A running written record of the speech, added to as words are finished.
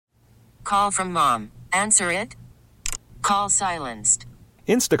call from mom. Answer it. Call silenced.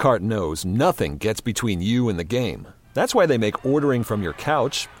 Instacart knows nothing gets between you and the game. That's why they make ordering from your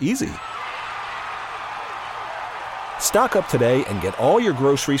couch easy. Stock up today and get all your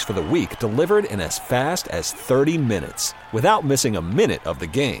groceries for the week delivered in as fast as 30 minutes without missing a minute of the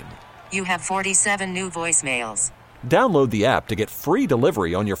game. You have 47 new voicemails. Download the app to get free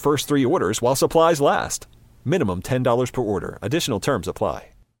delivery on your first 3 orders while supplies last. Minimum $10 per order. Additional terms apply.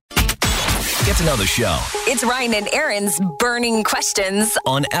 Get to know the show. It's Ryana and Erin's Burning Questions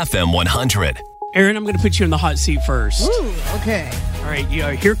on FM 100. Erin, I'm going to put you in the hot seat first. Ooh, okay. All right,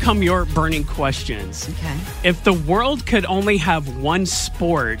 here come your burning questions. Okay. If the world could only have one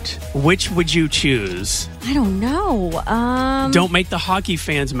sport, which would you choose? I don't know. Don't make the hockey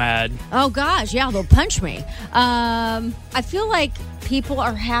fans mad. Oh, gosh. Yeah, they'll punch me. I feel like people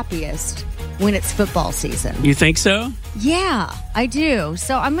are happiest when it's football season. You think so? Yeah, I do.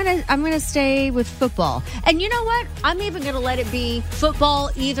 So I'm gonna stay with football. And you know what? I'm even gonna let it be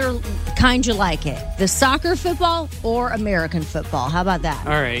football, either kind you like it. The soccer football or American football. How about that?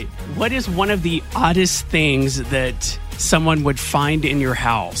 All right. What is one of the oddest things that someone would find in your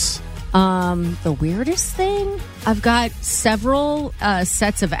house? The weirdest thing? I've got several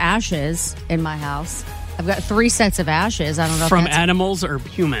sets of ashes in my house. I've got 3 sets of ashes. I don't know From if that's animals or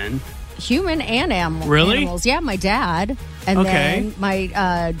human? Human and animal. Really? Animals. Yeah, my dad. And then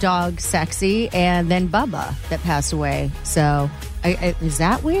my dog, Sexy, and then Bubba that passed away. So, is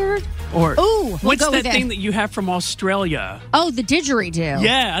that weird? Or what's that thing thing that you have from Australia? Oh, the didgeridoo.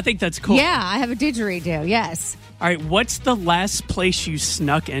 Yeah, I think that's cool. Yeah, I have a didgeridoo, yes. All right, what's the last place you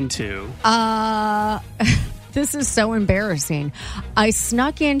snuck into? This is so embarrassing. I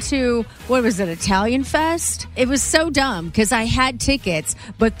snuck into, what was it, Italian Fest? It was so dumb because I had tickets,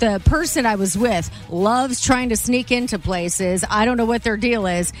 but the person I was with loves trying to sneak into places. I don't know what their deal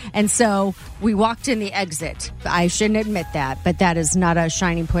is. And so we walked in the exit. I shouldn't admit that, but that is not a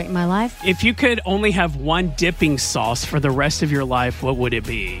shining point in my life. If you could only have one dipping sauce for the rest of your life, what would it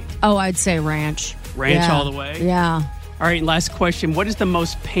be? Oh, I'd say ranch. Ranch all the way? Yeah. All right, last question. What is the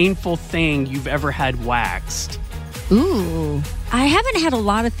most painful thing you've ever had waxed? Ooh, I haven't had a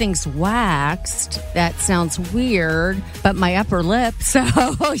lot of things waxed. That sounds weird, but my upper lip, so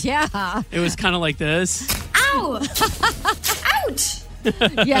yeah. It was kind of like this. Ow! Ouch!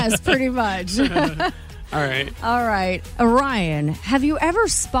 Yes, pretty much. All right. All right. Ryan, have you ever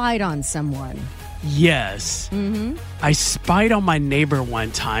spied on someone? Yes. Mm-hmm. I spied on my neighbor one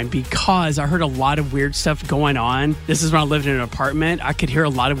time because I heard a lot of weird stuff going on. This is when I lived in an apartment. I could hear a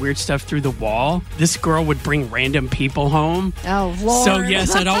lot of weird stuff through the wall. This girl would bring random people home. Oh, Lord. So,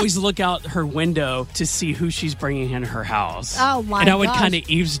 yes, I'd always look out her window to see who she's bringing in her house. Oh, my God. And I would kind of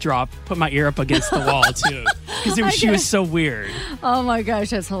eavesdrop, put my ear up against the wall, too. Because she was so weird. Oh, my gosh,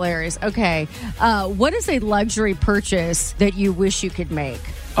 that's hilarious. Okay. What is a luxury purchase that you wish you could make?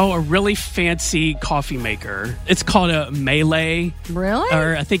 Oh, a really fancy coffee maker. It's called a Melee. Really?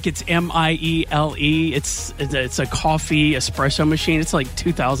 Or I think it's Miele. It's a coffee espresso machine. It's like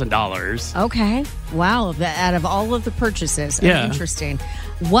 $2,000. Okay. Wow. Out of all of the purchases. Yeah. Interesting.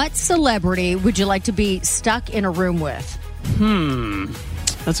 What celebrity would you like to be stuck in a room with?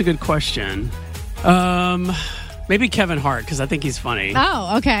 That's a good question. Maybe Kevin Hart, because I think he's funny.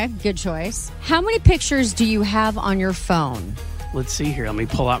 Oh, okay. Good choice. How many pictures do you have on your phone? Let's see here. Let me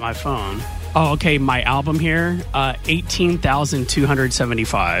pull out my phone. Oh, okay. My album here,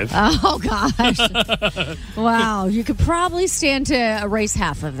 18,275. Oh, gosh. Wow. You could probably stand to erase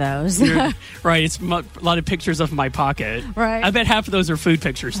half of those. Right. It's a lot of pictures of my pocket. Right. I bet half of those are food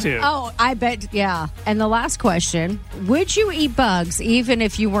pictures, too. Oh, I bet. Yeah. And the last question, would you eat bugs even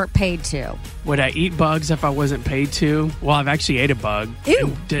if you weren't paid to? Would I eat bugs if I wasn't paid to? Well, I've actually ate a bug. Ew,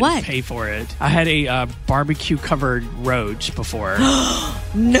 and didn't what? pay for it. I had a barbecue-covered roach before.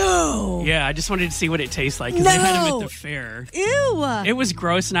 No. Yeah, I just wanted to see what it tastes like because they had them at the fair. Ew. It was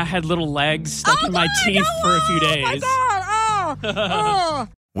gross, and I had little legs stuck in my teeth for a few days. Oh, my God. Oh.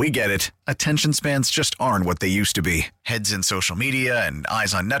 We get it. Attention spans just aren't what they used to be. Heads in social media and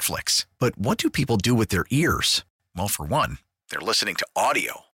eyes on Netflix. But what do people do with their ears? Well, for one, they're listening to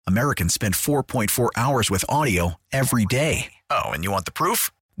audio. Americans spend 4.4 hours with audio every day. Oh, and you want the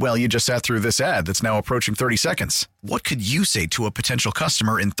proof? Well, you just sat through this ad that's now approaching 30 seconds. What could you say to a potential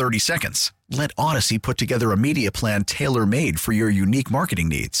customer in 30 seconds? Let Odyssey put together a media plan tailor-made for your unique marketing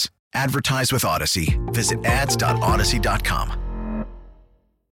needs. Advertise with Odyssey. Visit ads.odyssey.com.